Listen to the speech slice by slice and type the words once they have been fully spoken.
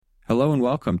Hello and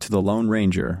welcome to The Lone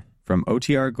Ranger from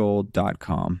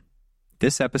OTRGold.com.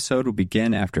 This episode will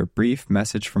begin after a brief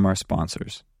message from our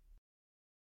sponsors.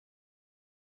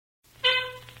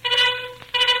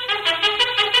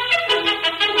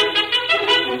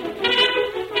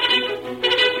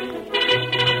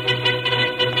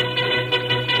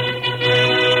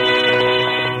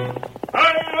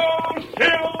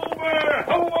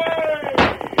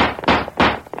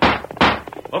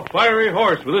 A fiery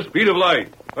horse with the speed of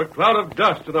light, a cloud of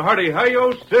dust, and a hearty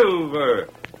hi-yo silver,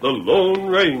 the Lone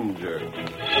Ranger.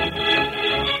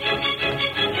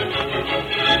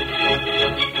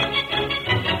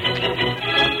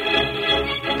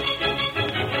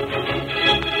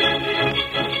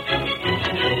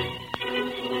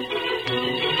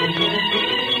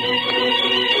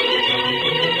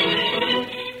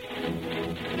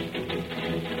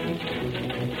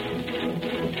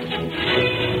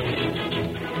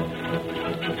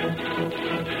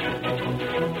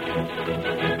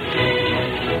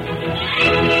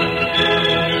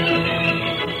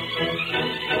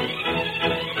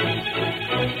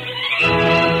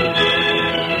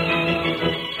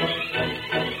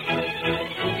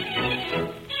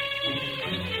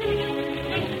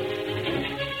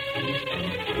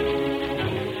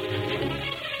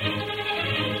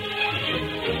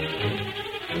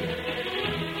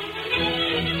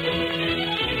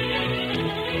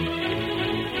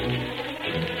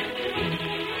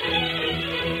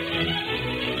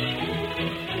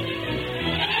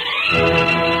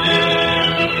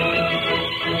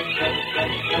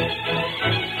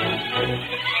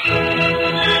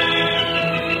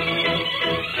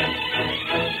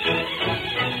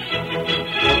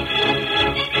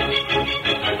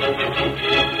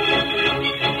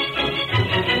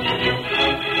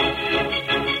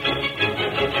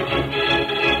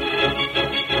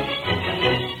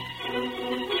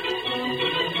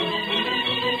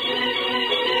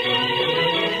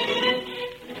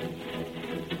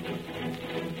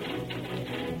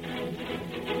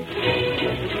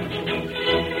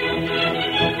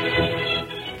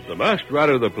 The masked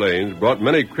rider of the plains brought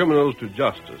many criminals to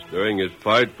justice during his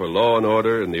fight for law and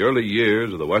order in the early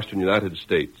years of the western United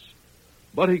States.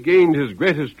 But he gained his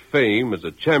greatest fame as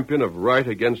a champion of right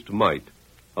against might,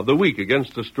 of the weak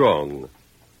against the strong.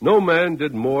 No man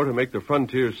did more to make the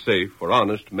frontier safe for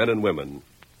honest men and women.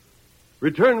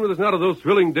 Return with us now to those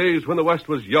thrilling days when the West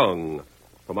was young.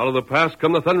 From out of the past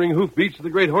come the thundering hoofbeats of the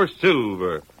great horse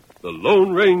Silver. The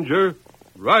Lone Ranger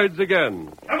rides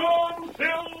again. Come on,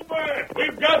 Silver!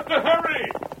 We've got to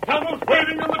hurry! Someone's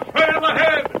waiting on the trail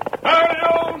ahead! Hurry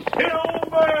on,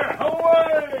 Silver!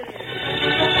 Away!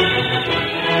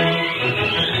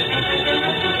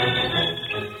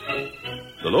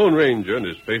 The Lone Ranger and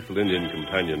his faithful Indian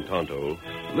companion Tonto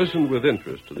listened with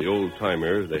interest to the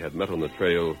old-timers they had met on the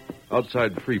trail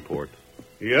outside Freeport.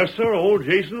 Yes, sir, old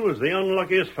Jason was the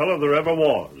unluckiest fellow there ever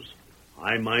was.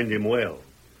 I mind him well.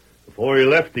 Before he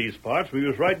left these parts, we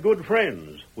was right good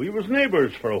friends. We was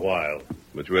neighbors for a while.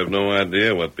 But you have no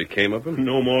idea what became of him?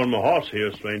 No more than my horse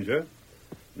here, stranger.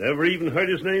 Never even heard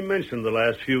his name mentioned the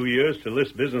last few years till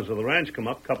this business of the ranch come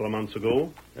up a couple of months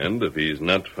ago. And if he's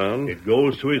not found? It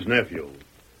goes to his nephew,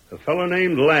 a fellow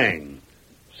named Lang,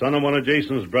 son of one of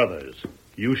Jason's brothers.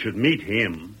 You should meet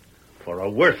him. For a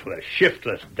worthless,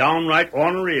 shiftless, downright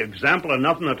ornery example of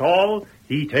nothing at all,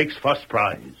 he takes first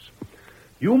prize.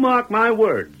 You mark my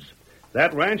words.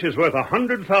 That ranch is worth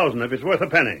 $100,000 if it's worth a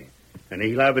penny, and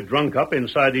he'll have it drunk up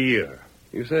inside a year.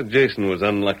 You said Jason was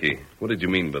unlucky. What did you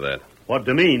mean by that? What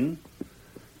do you mean?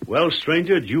 Well,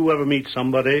 stranger, did you ever meet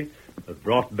somebody that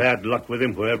brought bad luck with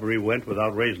him wherever he went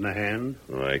without raising a hand?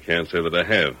 Oh, I can't say that I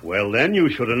have. Well, then you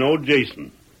should have known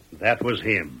Jason. That was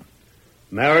him.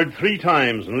 Married 3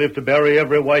 times and lived to bury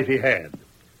every wife he had.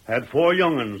 Had 4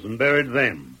 young'uns and buried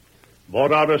them.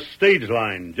 Bought out a stage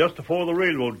line just before the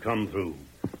railroad come through.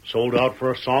 Sold out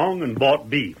for a song and bought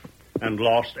beef. And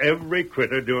lost every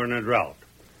critter during a drought.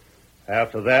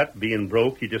 After that, being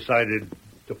broke, he decided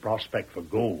to prospect for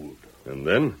gold. And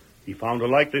then? He found a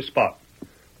likely spot.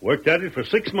 Worked at it for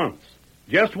 6 months.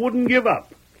 Just wouldn't give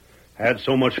up. Had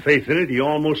so much faith in it, he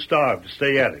almost starved to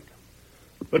stay at it.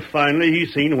 But finally, he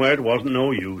seen where it wasn't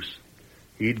no use.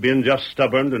 He'd been just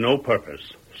stubborn to no purpose.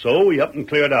 So he up and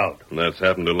cleared out. And that's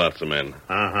happened to lots of men.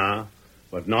 Uh-huh.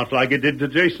 But not like it did to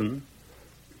Jason.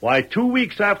 Why, 2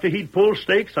 weeks after he'd pulled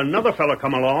stakes, another fella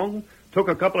come along, took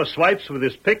a couple of swipes with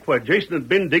his pick where Jason had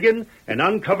been digging, and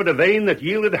uncovered a vein that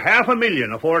yielded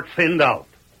 $500,000 before it thinned out.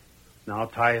 Now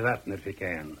tie that in if you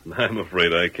can. I'm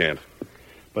afraid I can't.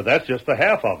 But that's just the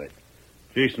half of it.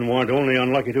 Jason weren't only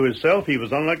unlucky to himself, he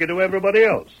was unlucky to everybody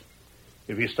else.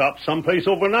 If he stopped someplace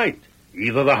overnight,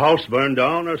 Either the house burned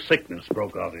down or sickness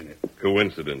broke out in it.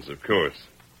 Coincidence, of course.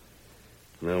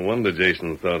 No wonder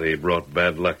Jason thought he brought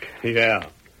bad luck. Yeah,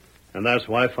 and that's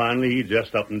why finally he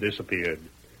just up and disappeared.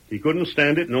 He couldn't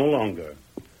stand it no longer.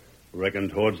 Reckon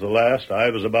towards the last,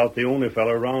 I was about the only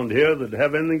fella around here that'd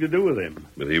have anything to do with him.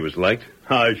 But he was liked?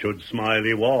 I should smile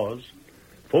he was.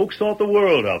 Folks thought the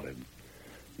world of him.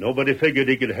 Nobody figured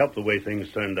he could help the way things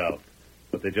turned out,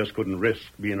 but they just couldn't risk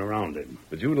being around him.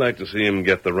 But you'd like to see him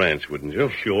get the ranch, wouldn't you?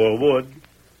 Sure would.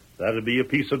 That'd be a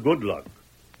piece of good luck.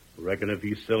 Reckon if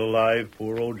he's still alive,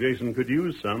 poor old Jason could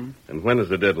use some. And when is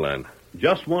the deadline?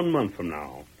 Just 1 month from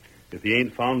now. If he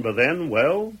ain't found by then,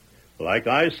 well, like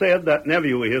I said, that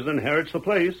nephew of his inherits the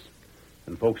place.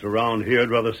 And folks around here'd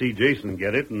rather see Jason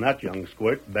get it than that young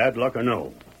squirt, bad luck or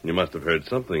no. You must have heard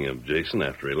something of Jason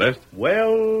after he left.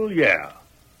 Well, yeah.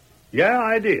 Yeah,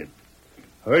 I did.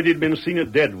 Heard he'd been seen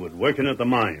at Deadwood, working at the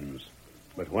mines.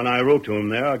 But when I wrote to him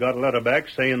there, I got a letter back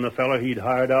saying the fella he'd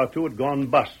hired out to had gone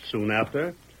bust soon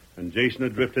after, and Jason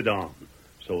had drifted on.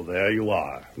 So there you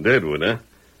are. Deadwood, huh?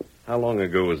 How long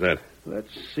ago was that?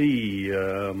 Let's see,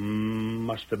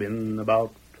 must have been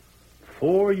about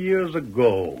 4 years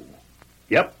ago.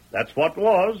 Yep, that's what it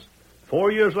was.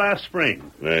 4 years last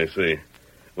spring. I see.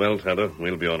 Well, Tonto,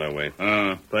 we'll be on our way.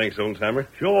 Thanks, old-timer.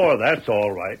 Sure, that's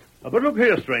all right. But look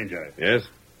here, stranger. Yes?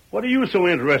 What are you so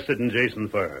interested in Jason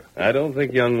for? I don't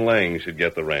think young Lang should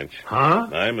get the ranch. Huh?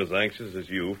 I'm as anxious as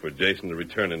you for Jason to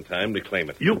return in time to claim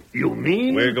it. You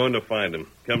mean? We're going to find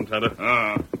him. Come, Tonto.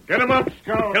 Get him up,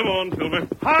 Scout. Come on, Silver.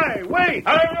 Hi, wait!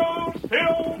 Hi-yo,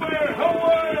 Silver!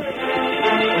 Away!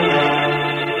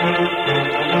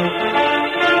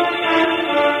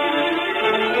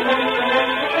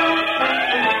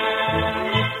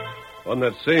 On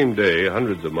that same day,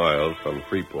 hundreds of miles from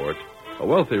Freeport, a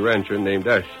wealthy rancher named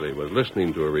Ashley was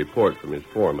listening to a report from his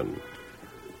foreman.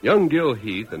 Young Gil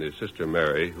Heath and his sister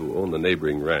Mary, who owned the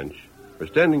neighboring ranch, were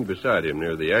standing beside him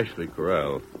near the Ashley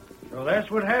corral. So that's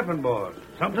what happened, boss.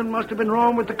 Something must have been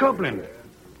wrong with the coupling.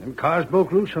 Them cars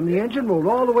broke loose from the engine, rolled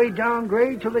all the way down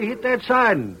grade till they hit that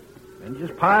siding. And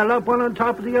just piled up one on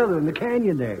top of the other in the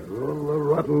canyon there. Oh,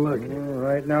 rotten luck.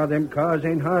 Right now, them cars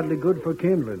ain't hardly good for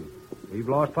kindling. We've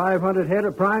lost 500 head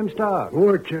of prime stock.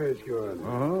 More cash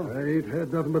gone. I ain't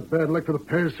had nothing but bad luck for the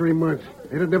past 3 months.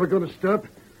 Ain't it never going to stop?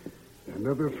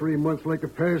 Another 3 months like the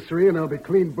past 3, and I'll be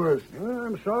clean burst. Well,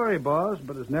 I'm sorry, boss,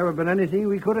 but there's never been anything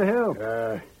we could have helped.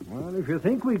 Well, if you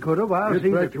think we could have, I'll Get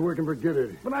see back that... to work and forget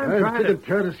it. But I'm trying sick and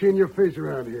tired of seeing your face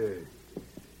around here.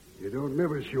 You don't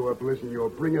never show up unless you're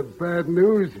bringing bad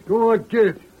news. Go on, get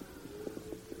it.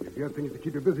 You've got things to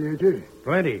keep you busy, ain't you?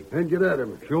 Plenty. Then get at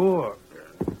 'em. Sure.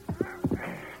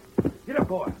 Get up,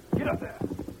 boy. Get up there.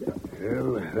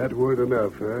 Well, that weren't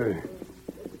enough, huh?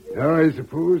 Now I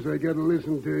suppose I got to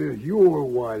listen to your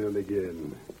whining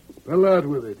again. Well, out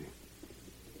with it.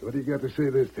 What do you got to say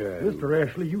this time? Mr.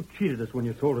 Ashley, you cheated us when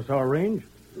you told us our range.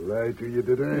 Lied to you,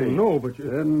 did I? No, but you...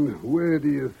 Then where do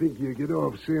you think you get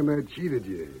off saying I cheated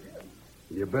you?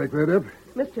 You back that up?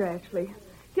 Mr. Ashley,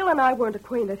 Gil and I weren't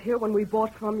acquainted here when we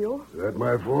bought from you. Is that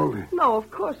my fault? No, of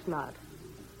course not.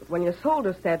 But when you sold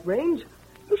us that range,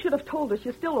 you should have told us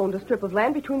you still owned a strip of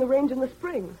land between the range and the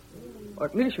spring. Or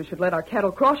at least you should let our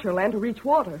cattle cross your land to reach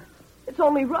water. It's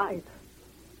only right.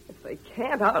 If they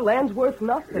can't, our land's worth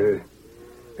nothing.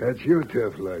 That's your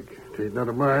tough luck. Tain't none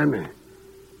of mine.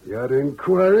 You ought to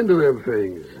inquire into them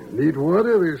things. Need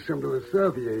water? There's some to the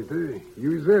south of you, ain't there?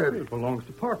 Use that. It belongs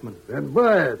to Parkman. Then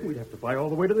buy it. We'd have to buy all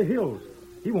the way to the hills.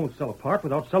 He won't sell a part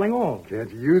without selling all.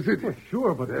 Can't you use it? Well,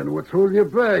 sure, but... Then what's holding you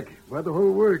back? Why the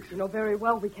whole works? You know very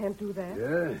well we can't do that.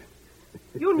 Yeah?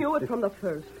 You knew it from the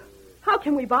first. How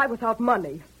can we buy without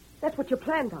money? That's what you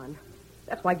planned on.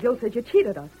 That's why Gil said you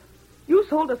cheated us. You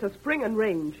sold us a spring and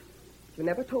range. You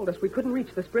never told us we couldn't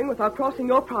reach the spring without crossing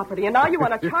your property, and now you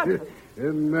want to charge us.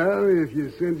 And now, if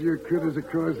you send your critters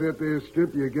across that there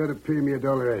strip, you got to pay me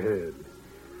 $1 a head.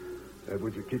 That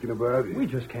what you're kicking about? We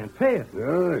just can't pay it.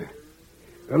 No?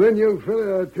 Well, then, young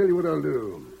fella, I'll tell you what I'll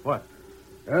do. What?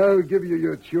 I'll give you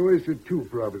your choice of 2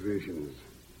 propositions.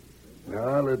 Now,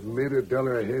 I'll admit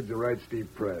 $1 a head's a right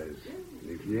steep price. And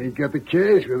if you ain't got the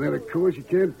cash, well, then, of course, you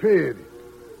can't pay it.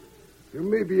 So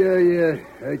maybe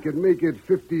I could make it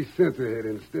 50 cents a head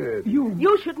instead.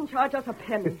 You shouldn't charge us a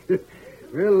penny.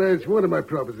 Well, that's one of my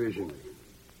propositions.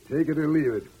 Take it or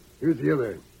leave it. Here's the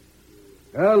other.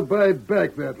 I'll buy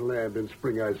back that land in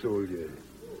spring I sold you.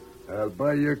 I'll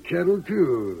buy your cattle,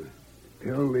 too.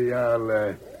 Only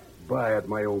I'll buy at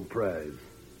my own price.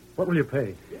 What will you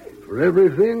pay? For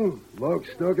everything, lock,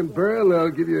 stock, and barrel, I'll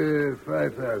give you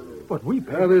 $5,000. But we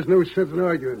pay... Now, there's no sense in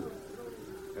arguing.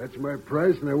 That's my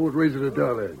price, and I won't raise it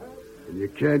 $1. And you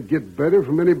can't get better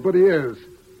from anybody else.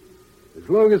 As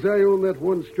long as I own that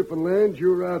one strip of land,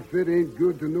 your outfit ain't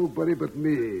good to nobody but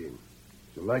me.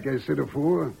 So like I said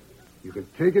before, you can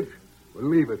take it or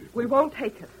leave it. We won't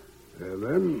take it. Well,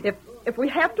 then... If we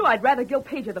have to, I'd rather Gil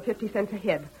pay you the 50 cents a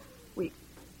head. We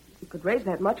could raise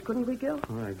that much, couldn't we, Gil?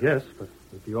 Well, I guess, but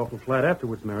it'd be awful flat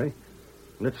afterwards, Mary.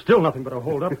 And it's still nothing but a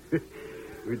hold-up.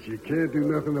 Which you can't do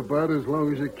nothing about as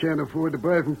long as you can't afford to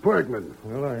buy from Parkman.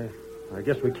 Well, I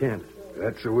guess we can't.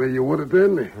 That's the way you want it,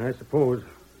 then? I suppose.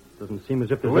 Doesn't seem as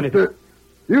if there's What anything...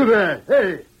 You there!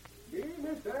 Hey! Me,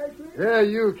 Mr. Ashley? Yeah,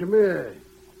 you, come here.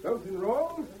 Something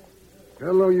wrong?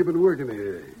 How long you been working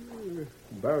here?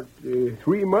 About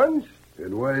 3 months.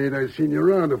 And why ain't I seen you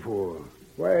around before?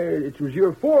 Why, it was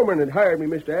your foreman that hired me,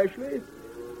 Mr. Ashley.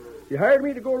 He hired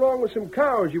me to go along with some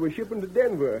cows you were shipping to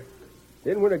Denver.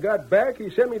 Then when I got back, he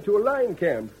sent me to a line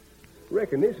camp.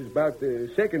 Reckon this is about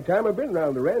the second time I've been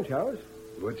around the ranch house.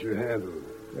 What's your handle?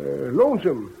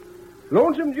 Lonesome.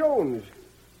 Lonesome Jones.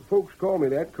 Folks call me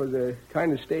that because I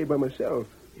kind of stay by myself.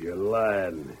 You're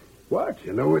lying. What?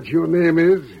 You know what your name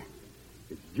is?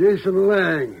 It's Jason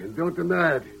Lang, and don't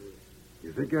deny it.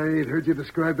 You think I ain't heard you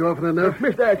described often enough?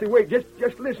 Mr. Ashley, wait,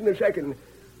 just listen a second.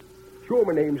 Sure,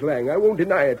 my name's Lang. I won't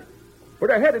deny it.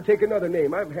 But I had to take another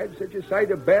name. I've had such a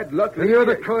sight of bad luck. And you're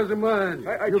the cause of mine.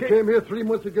 You came here 3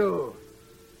 months ago.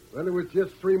 Well, it was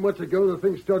just 3 months ago that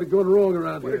things started going wrong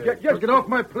around here. Just get off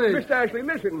my plate. Mr. Ashley,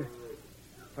 listen.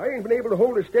 I ain't been able to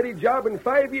hold a steady job in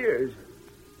 5 years.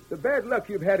 The bad luck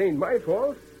you've had ain't my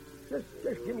fault. Just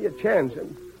give me a chance.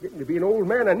 I'm getting to be an old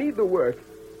man. I need the work.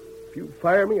 If you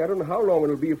fire me, I don't know how long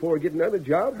it'll be before I get another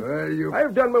job.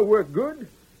 I've done my work good.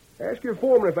 Ask your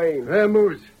foreman if I ain't.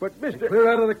 Moose. But, Mr. Clear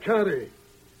out of the county.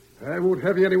 I won't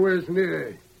have you anywhere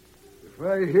near. If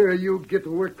I hear you get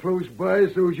to work close by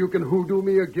so as you can hoodoo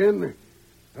me again,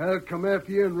 I'll come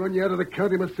after you and run you out of the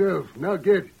county myself. Now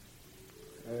get.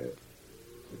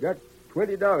 I got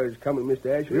 $20 coming,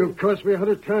 Mr. Ashley. You've cost me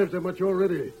 100 times that much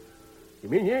already. You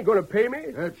mean you ain't going to pay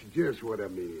me? That's just what I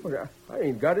mean. Well, I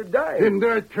ain't got a dime. Didn't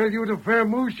I tell you to fair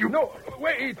moose? No,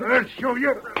 wait. I'll show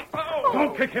you. Oh.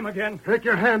 Don't kick him again. Take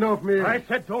your hand off me. I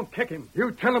said don't kick him.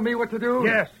 You telling me what to do?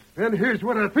 Yes. Then here's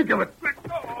what I think of it.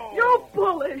 You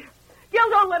bully. Gil,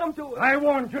 don't let him do it. I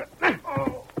warned you.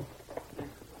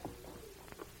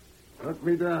 Knock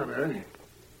me down, eh?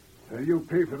 Now you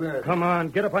pay for that. Come on,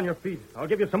 get up on your feet. I'll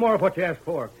give you some more of what you asked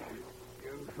for.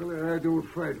 Young fella, I don't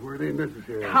fight where it ain't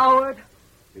necessary. Coward.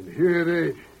 And here it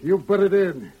ain't. You put it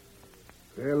in.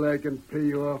 Well, I can pay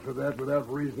you off for that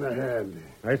without raising a hand.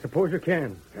 I suppose you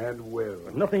can. And well.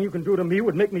 But nothing you can do to me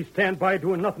would make me stand by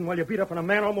doing nothing while you beat up on a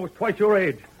man almost twice your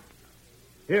age.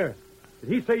 Here. Did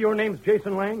he say your name's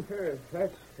Jason Lang?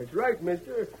 That's right,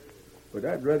 mister. But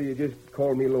I'd rather you just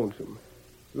call me Lonesome.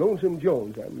 Lonesome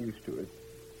Jones. I'm used to it.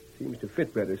 Seems to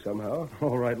fit better somehow.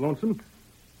 All right, Lonesome.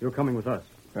 You're coming with us.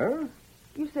 Huh?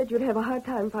 You said you'd have a hard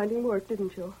time finding work,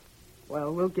 didn't you?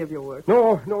 Well, we'll give you work.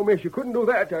 No, miss, you couldn't do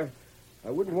that. I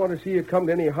wouldn't want to see you come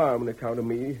to any harm on account of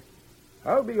me.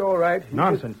 I'll be all right.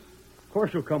 Nonsense. Of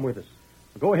course you'll come with us.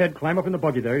 Go ahead, climb up in the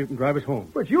buggy there. You can drive us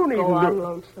home. But you needn't Go on,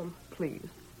 Lonesome, please.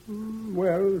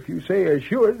 Well, if you say I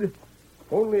should.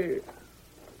 Only...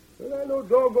 Well, I know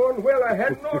doggone well I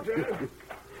hadn't ought to.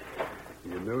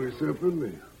 You know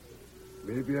something?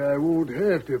 Maybe I won't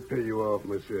have to pay you off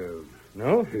myself.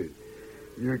 No?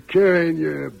 You're carrying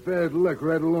your bad luck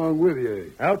right along with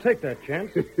you. I'll take that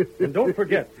chance. And don't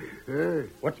forget,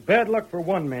 what's bad luck for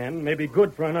one man may be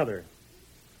good for another.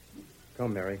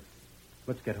 Come, Mary.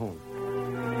 Let's get home.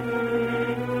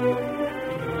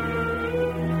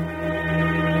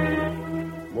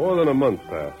 More than a month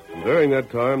passed, and during that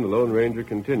time, the Lone Ranger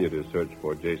continued his search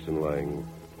for Jason Lang.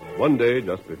 One day,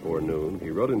 just before noon,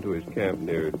 he rode into his camp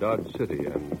near Dodge City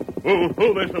and...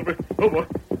 Oh, there, Silver. Oh, boy.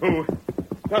 Oh.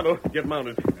 Tonto, get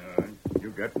mounted.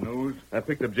 You got news? I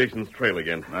picked up Jason's trail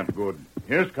again. Not good.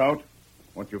 Here, Scout.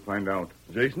 What you find out?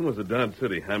 Jason was at Dodge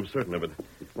City. I'm certain of it.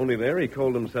 Only there he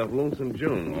called himself Lonesome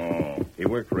Jones. Oh. He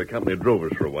worked for a company of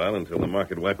drovers for a while until the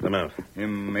market wiped them out.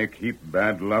 Him make heap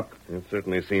bad luck? It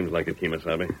certainly seems like it,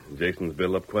 Kemosabe. Jason's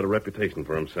built up quite a reputation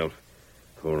for himself.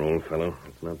 Poor old fellow.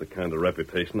 It's not the kind of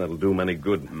reputation that'll do him any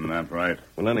good. That's right.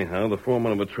 Well, anyhow, the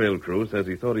foreman of a trail crew says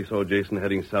he thought he saw Jason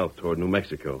heading south toward New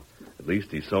Mexico. At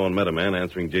least he saw and met a man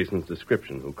answering Jason's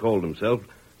description who called himself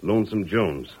Lonesome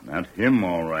Jones. That's him,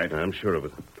 all right. I'm sure of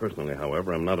it. Personally,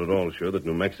 however, I'm not at all sure that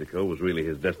New Mexico was really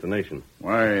his destination.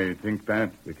 Why think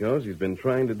that? Because he's been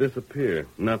trying to disappear,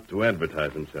 not to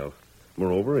advertise himself.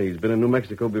 Moreover, he's been in New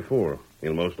Mexico before.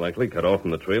 He'll most likely cut off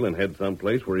from the trail and head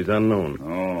someplace where he's unknown.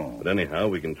 Oh. But anyhow,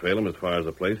 we can trail him as far as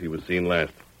the place he was seen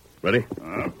last. Ready?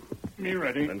 Me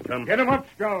ready. Then come. Get him up,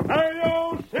 Scout.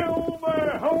 Hi-yo,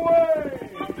 Silver! Away!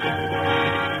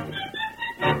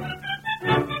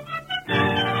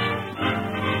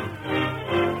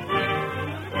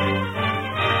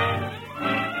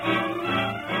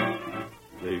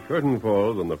 The curtain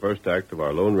falls on the first act of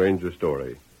our Lone Ranger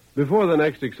story. Before the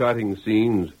next exciting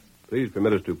scenes, please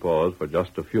permit us to pause for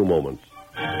just a few moments.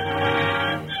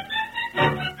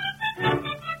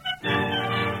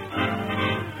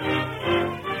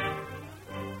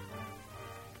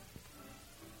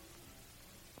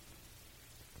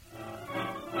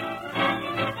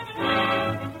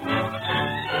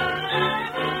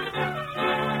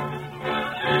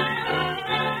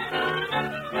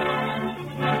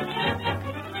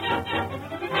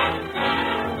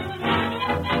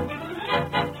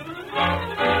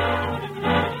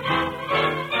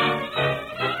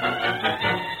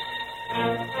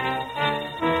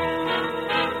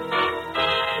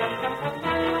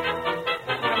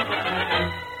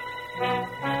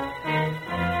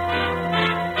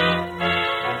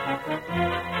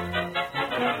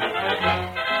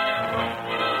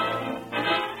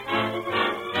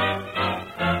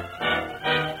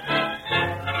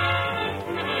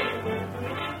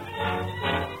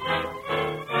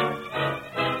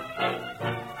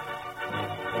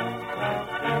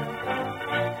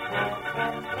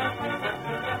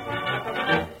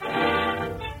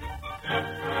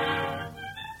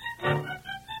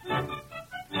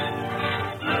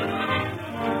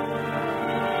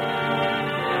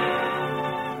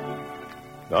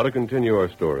 Now to continue our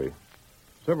story.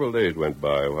 Several days went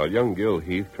by while young Gil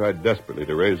Heath tried desperately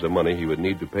to raise the money he would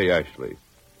need to pay Ashley.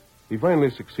 He finally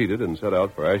succeeded and set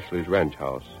out for Ashley's ranch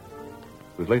house.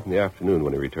 It was late in the afternoon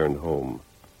when he returned home.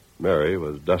 Mary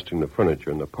was dusting the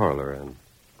furniture in the parlor and...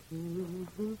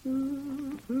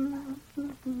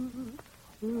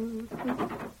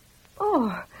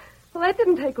 Oh, well, that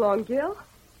didn't take long, Gil.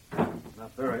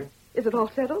 Not very. Is it all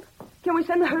settled? Can we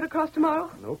send the herd across tomorrow?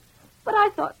 Nope. But I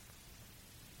thought...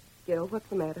 Gil, what's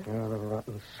the matter? Oh, the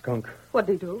rotten skunk. What'd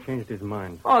he do? Changed his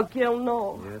mind. Oh, Gil,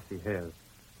 no. Yes, he has.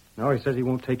 Now he says he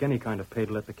won't take any kind of pay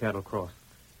to let the cattle cross.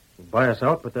 He'll buy us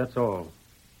out, but that's all.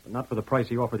 But not for the price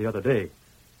he offered the other day.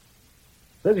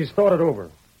 Says he's thought it over.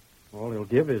 All he'll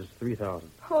give is $3,000.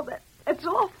 Oh, that's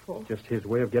awful. Just his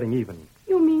way of getting even.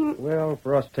 You mean... Well,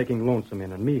 for us taking Lonesome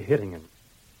in and me hitting him.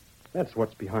 That's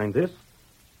what's behind this.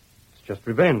 It's just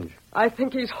revenge. I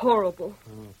think he's horrible.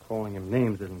 Oh, calling him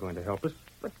names isn't going to help us.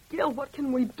 But, Gil, what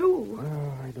can we do?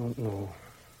 Well, I don't know.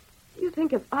 You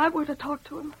think if I were to talk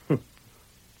to him?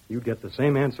 You'd get the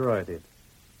same answer I did.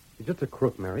 He's just a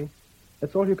crook, Mary.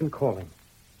 That's all you can call him.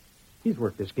 He's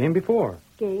worked this game before.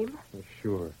 Game?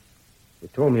 Sure. They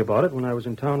told me about it when I was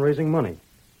in town raising money.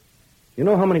 You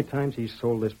know how many times he's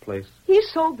sold this place? He's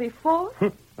sold before?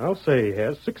 I'll say he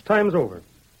has, 6 times over.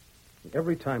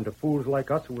 Every time to fools like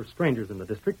us who were strangers in the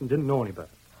district and didn't know any better.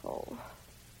 Oh.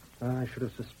 I should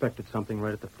have suspected something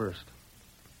right at the first.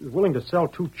 He was willing to sell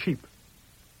too cheap.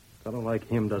 A fellow like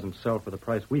him doesn't sell for the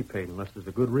price we paid unless there's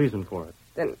a good reason for it.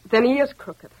 Then he is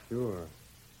crooked. Sure.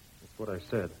 That's what I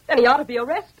said. Then he ought to be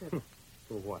arrested.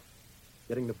 For what?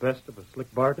 Getting the best of a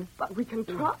slick bargain? But we can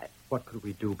try. What could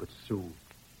we do but sue?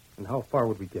 And how far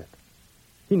would we get?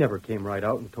 He never came right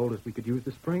out and told us we could use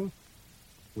the spring.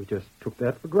 We just took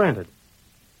that for granted.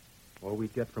 All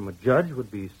we'd get from a judge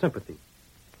would be sympathy.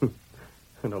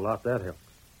 And a lot that helps.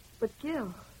 But,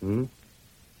 Gil... Hmm?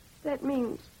 That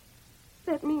means...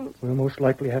 We'll most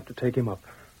likely have to take him up.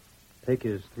 Take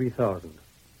his $3,000.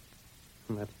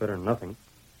 And that's better than nothing.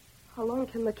 How long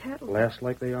can the cattle... Last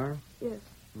like they are? Yes.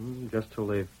 Just till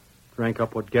they've drank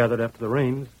up what gathered after the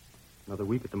rains. Another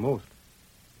week at the most.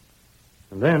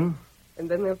 And then... And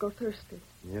then they'll go thirsty.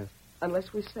 Yes.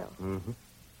 Unless we sell. Mm-hmm.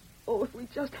 Oh, if we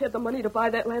just had the money to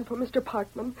buy that land for Mr.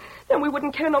 Parkman, then we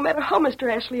wouldn't care no matter how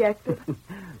Mr. Ashley acted.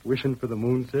 Wishing for the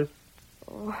moon, sis?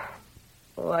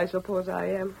 Oh, I suppose I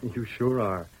am. You sure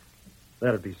are.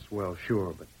 That'd be swell,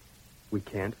 sure, but we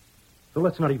can't. So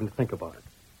let's not even think about it.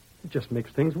 It just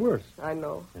makes things worse. I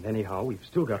know. And anyhow, we've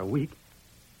still got a week.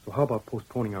 So how about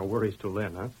postponing our worries till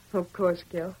then, huh? Of course,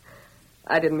 Gil.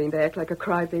 I didn't mean to act like a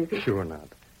crybaby. Sure not.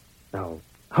 Now,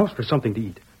 how's for something to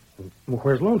eat? And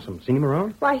where's Lonesome? Seen him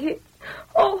around? Why, he...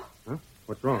 Oh! Huh?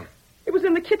 What's wrong? He was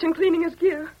in the kitchen cleaning his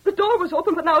gear. The door was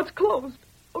open, but now it's closed.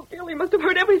 Oh, Gil, he must have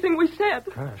heard everything we said.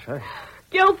 Gosh,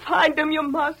 Gil, find him, you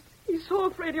must. He's so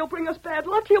afraid he'll bring us bad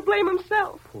luck, he'll blame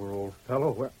himself. Poor old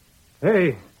fellow. Well...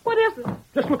 Hey! What is it?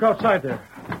 Just look outside there.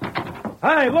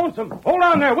 Hi, Lonesome. Hold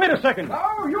on there. Wait a second.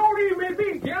 Oh, you leave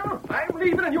me be, Gil. I'm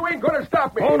leaving and you ain't going to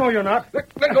stop me. Oh, no, you're not.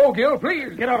 Let go, Gil,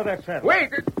 please. Get out of that saddle.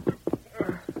 Wait.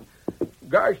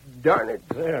 Gosh darn it.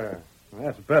 There.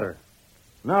 That's better.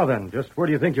 Now then, just where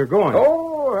do you think you're going?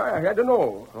 Oh, I don't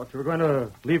know. Thought you were going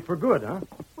to leave for good, huh?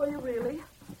 Were you really?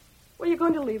 Were you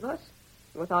going to leave us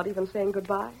without even saying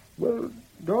goodbye? Well,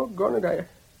 doggone it,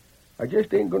 I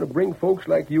just ain't going to bring folks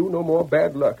like you no more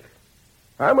bad luck.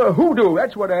 I'm a hoodoo,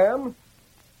 that's what I am.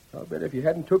 I'll bet if you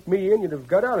hadn't took me in, you'd have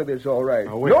got out of this all right.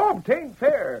 Oh, wait. No, it ain't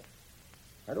fair.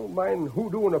 I don't mind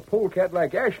hoodooing a polecat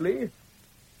like Ashley,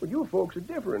 but you folks are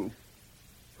different.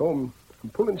 So I'm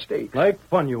pulling stakes. Like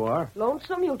fun you are.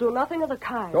 Lonesome, you'll do nothing of the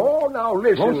kind. Oh, now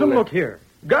listen. Lonesome, look here.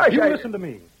 Gosh, You listen to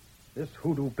me. This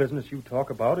hoodoo business you talk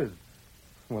about is,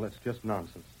 well, it's just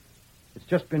nonsense. It's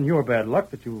just been your bad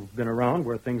luck that you've been around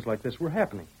where things like this were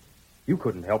happening. You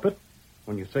couldn't help it.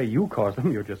 When you say you caused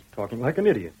them, you're just talking like an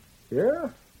idiot. Yeah?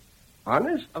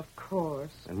 Honest? Of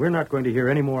course. And we're not going to hear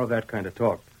any more of that kind of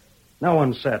talk. Now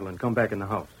unsaddle and come back in the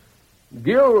house.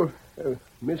 Gil,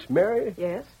 Miss Mary,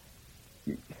 Yes?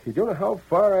 you don't know how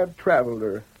far I've traveled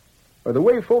or the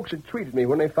way folks had treated me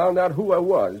when they found out who I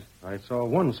was. I saw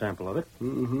one sample of it.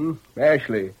 Mm-hmm.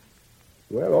 Ashley.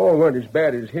 Well, all weren't as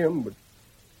bad as him, but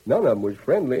none of them was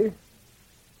friendly.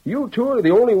 You two are the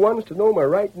only ones to know my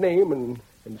right name and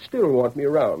still want me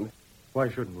around. Why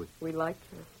shouldn't we? We like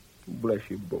you. Bless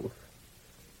you both.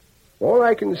 All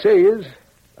I can say is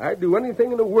I'd do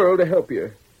anything in the world to help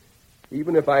you,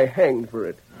 even if I hanged for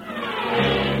it.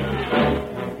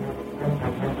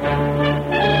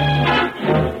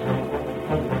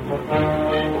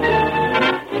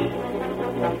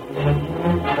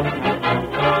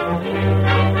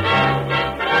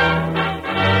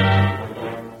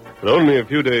 But only a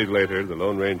few days later, the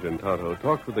Lone Ranger and Tonto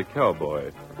talked with the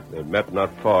cowboy. They met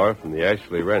not far from the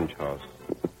Ashley ranch house.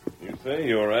 You say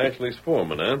you're Ashley's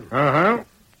foreman, huh? Uh-huh.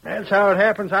 That's how it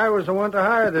happens. I was the one to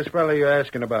hire this fellow you're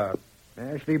asking about.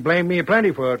 Ashley blamed me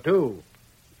plenty for it, too.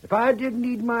 If I didn't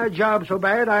need my job so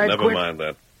bad, I'd Never quit. mind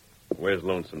that. Where's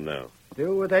Lonesome now?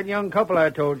 Still with that young couple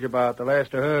I told you about, the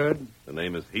last I heard. The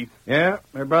name is Heath? Yeah,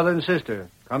 they're brother and sister.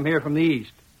 Come here from the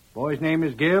east. Boy's name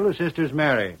is Gil, the sister's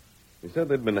Mary. You said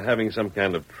they'd been having some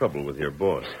kind of trouble with your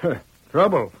boss.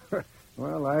 Trouble?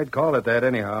 Well, I'd call it that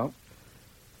anyhow.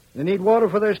 They need water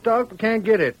for their stock, but can't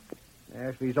get it.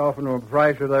 Ashley's offering them a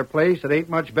price for their place that ain't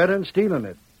much better than stealing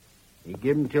it. He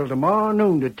give them till tomorrow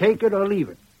noon to take it or leave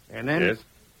it. And then... Yes?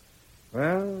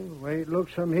 Well, the way it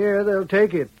looks from here, they'll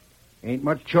take it. Ain't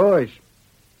much choice.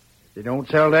 If they don't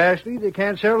sell to Ashley, they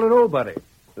can't sell to nobody.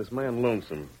 This man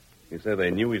Lonesome, you say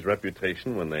they knew his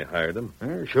reputation when they hired him?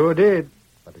 Sure did.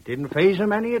 But it didn't faze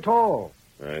them any at all.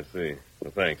 I see.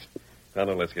 Well, thanks.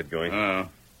 Tonto, let's get going.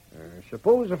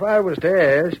 Suppose if I was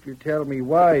to ask, you'd tell me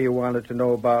why you wanted to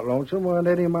know about Lonesome wasn't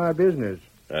any of my business.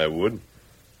 I would.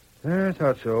 I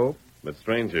thought so. But,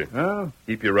 stranger, Huh?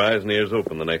 keep your eyes and ears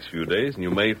open the next few days, and you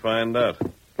may find out.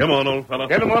 Come on, old fella.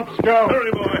 Get him up, Scout.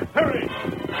 Hurry, boy.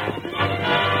 Hurry.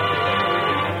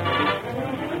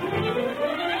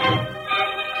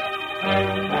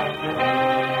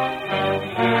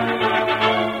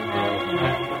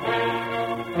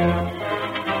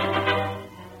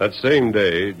 That same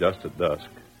day, just at dusk,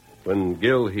 when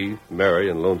Gil, Heath, Mary,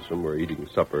 and Lonesome were eating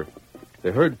supper, they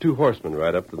heard two horsemen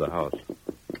ride up to the house.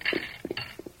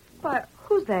 Why,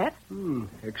 who's that?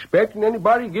 Expecting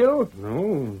anybody, Gil?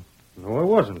 No, I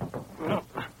wasn't.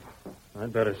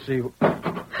 I'd better see.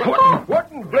 What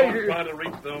in Don't blazes? try to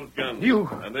reach those guns. You-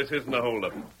 And this isn't a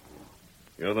holdup.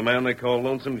 You're the man they call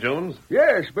Lonesome Jones?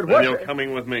 Yes, but Then what... you're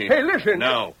coming with me. Hey, listen.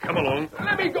 Now, come along.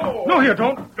 Let me go. No, you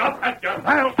don't. Drop that gun.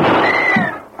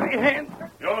 My hand.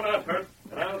 You're not hurt,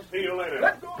 and I'll see you later.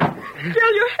 Let go.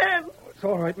 Gil, your hand. It's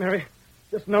all right, Mary.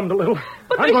 Just numbed a little.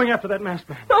 But I'm they- going after that masked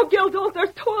man. No, Gil, don't.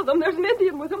 There's two of them. There's an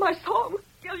Indian with him. I saw him.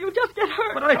 Gil, you just get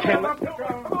hurt. But I can't.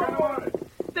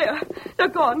 They're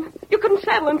gone. You couldn't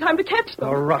saddle in time to catch them.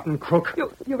 A rotten crook.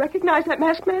 You recognize that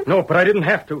masked man? No, but I didn't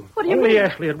have to. What do you Only mean?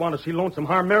 Ashley would want to see Lonesome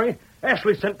harm Mary.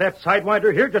 Ashley sent that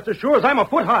sidewinder here just as sure as I'm a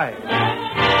foot high.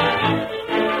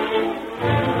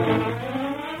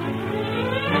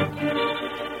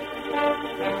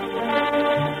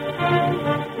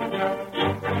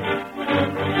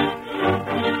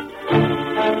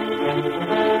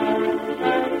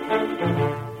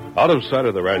 Out of sight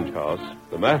of the ranch house,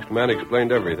 the masked man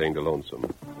explained everything to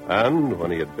Lonesome. And when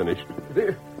he had finished,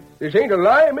 This ain't a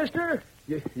lie, mister?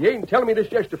 You ain't telling me this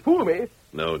just to fool me.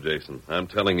 No, Jason, I'm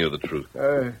telling you the truth.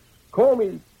 Call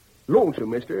me Lonesome,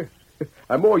 mister.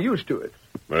 I'm more used to it.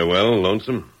 Very well,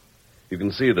 Lonesome. You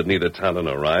can see that neither Tonto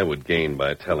nor I would gain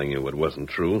by telling you what wasn't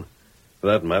true. For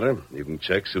that matter, you can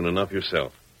check soon enough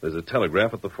yourself. There's a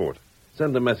telegraph at the fort.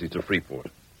 Send a message to Freeport.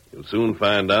 You'll soon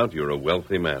find out you're a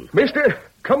wealthy man. Mister,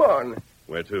 come on.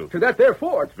 Where to? To that there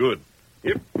fort. Good.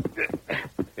 Yep.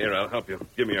 Here, I'll help you.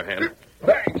 Give me your hand.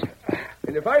 Thanks.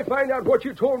 And if I find out what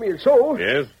you told me is so,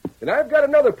 Yes? then I've got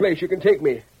another place you can take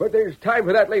me. But there's time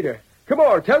for that later. Come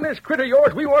on, tell this critter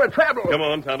yours we want to travel. Come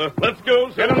on, Tonto. Let's go,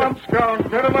 Get him up,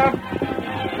 Scout. Get him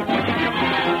up.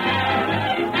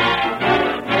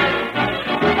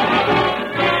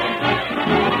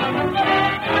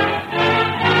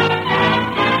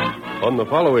 On the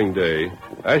following day,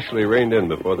 Ashley reined in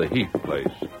before the Heath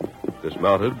place,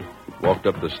 dismounted, walked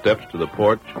up the steps to the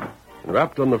porch, and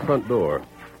rapped on the front door.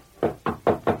 Come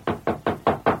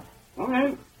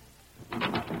in.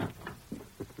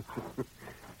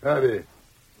 Howdy.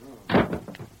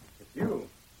 It's you.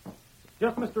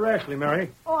 Just Mr. Ashley, Mary.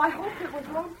 Oh, I hope it was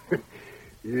Lonesome.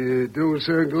 You don't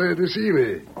sound glad to see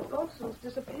me. Lonesome's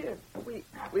disappeared.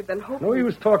 We've been hoping... No, he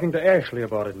was talking to Ashley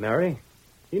about it, Mary.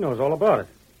 He knows all about it.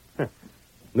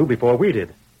 Knew before we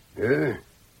did. Yeah?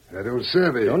 I don't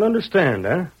savvy. Don't understand,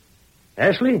 huh?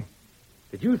 Ashley,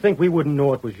 did you think we wouldn't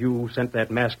know it was you who sent that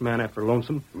masked man after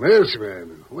Lonesome? Masked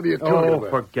man? What are you talking about?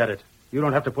 Forget it. You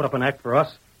don't have to put up an act for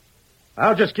us.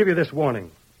 I'll just give you this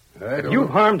warning. I don't... If you've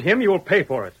harmed him, you'll pay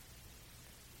for it.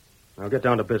 Now get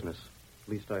down to business.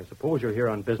 At least I suppose you're here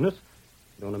on business.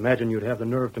 Don't imagine you'd have the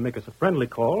nerve to make us a friendly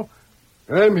call.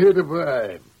 I'm here to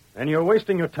buy. And you're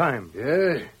wasting your time.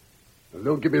 Yeah? Well,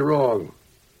 don't get me wrong.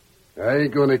 I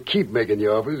ain't going to keep making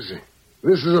you offers.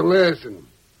 This is a lesson.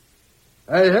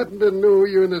 I happen to know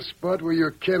you're in a spot where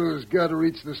your cattle's got to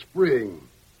reach the spring.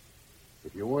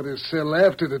 If you want to sell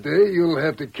after today, you'll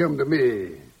have to come to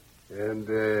me.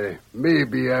 And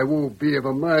maybe I won't be of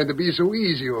a mind to be so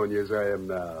easy on you as I am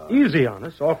now. Easy on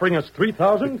us, offering us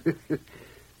 $3,000?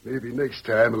 Maybe next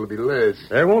time it'll be less.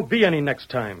 There won't be any next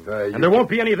time. And there won't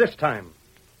be any this time.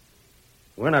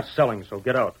 We're not selling, so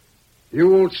get out. You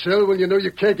won't sell when you know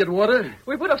you can't get water?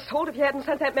 We would have sold if you hadn't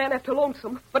sent that man after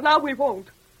Lonesome, but now we won't.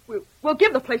 We'll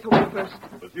give the place away first.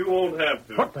 But you won't have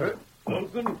to. What the...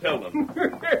 Lonesome, tell them.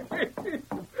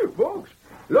 Folks,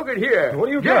 look at here. What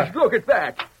do you Just got? look at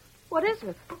that. What is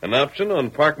it? An option on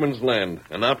Parkman's land.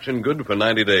 An option good for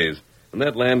 90 days. When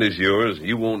that land is yours,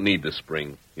 you won't need the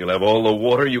spring. You'll have all the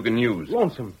water you can use.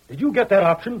 Lonesome, did you get that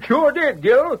option? Sure did,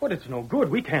 Gil. But it's no good.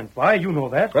 We can't buy. You know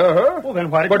that. Uh-huh. Well,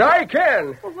 then why did But you... I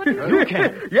can. Well, what do you... You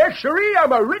can. Yes, sirree,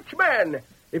 I'm a rich man.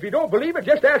 If you don't believe it,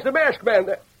 just ask the masked man.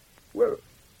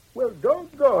 Well,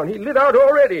 doggone, he lit out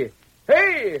already.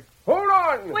 Hey, hold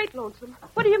on. Wait, Lonesome.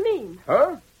 What do you mean?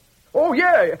 Huh? Oh,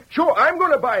 yeah, sure, I'm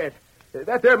going to buy it.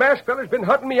 That there masked fella's been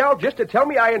hunting me out just to tell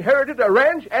me I inherited a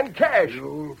ranch and cash. You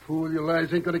old fool, your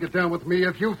lies ain't going to get down with me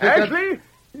if you think Ashley,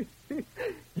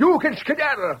 you can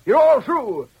skedaddle. You're all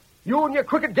through. You and your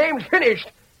crooked dame's finished.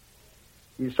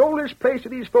 You sold this place to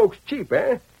these folks cheap,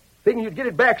 eh? Thinking you'd get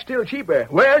it back still cheaper.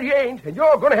 Well, you ain't, and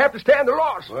you're going to have to stand the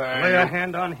loss. Lay a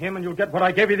hand on him and you'll get what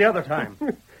I gave you the other time.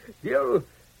 Gil,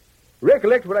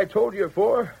 recollect what I told you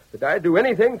before, that I'd do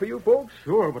anything for you folks?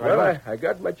 Sure, but Well, I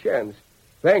got my chance.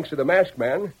 Thanks to the masked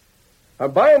man.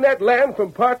 I'm buying that land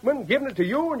from Parkman, giving it to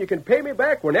you, and you can pay me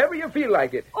back whenever you feel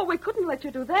like it. Oh, we couldn't let you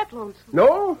do that, Lonesome.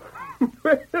 No?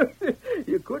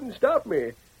 You couldn't stop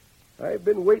me. I've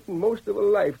been waiting most of a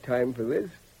lifetime for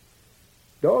this.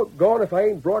 Doggone if I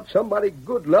ain't brought somebody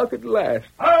good luck at last.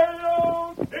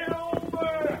 Hi-yo,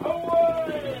 Silver,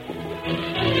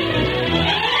 away!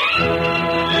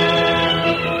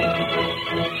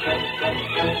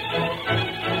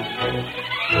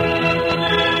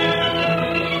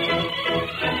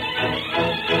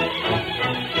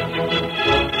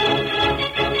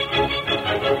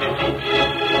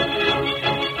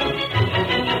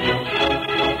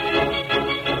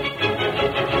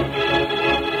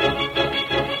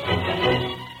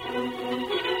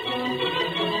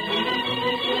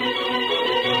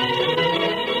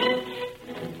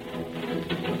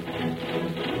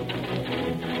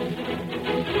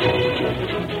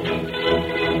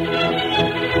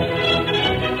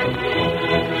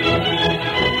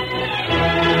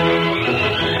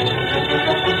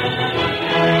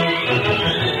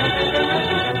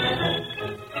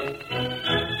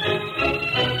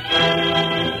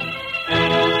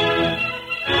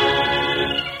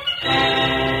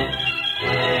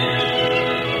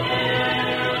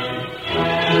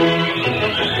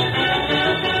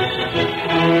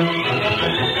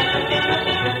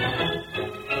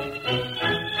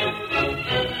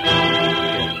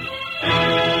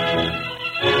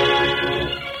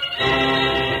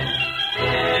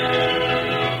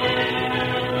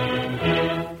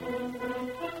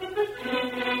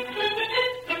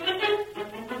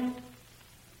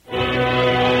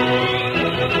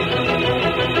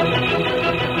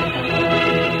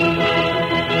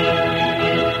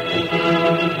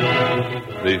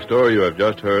 The story you have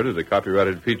just heard is a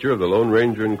copyrighted feature of the Lone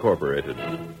Ranger Incorporated.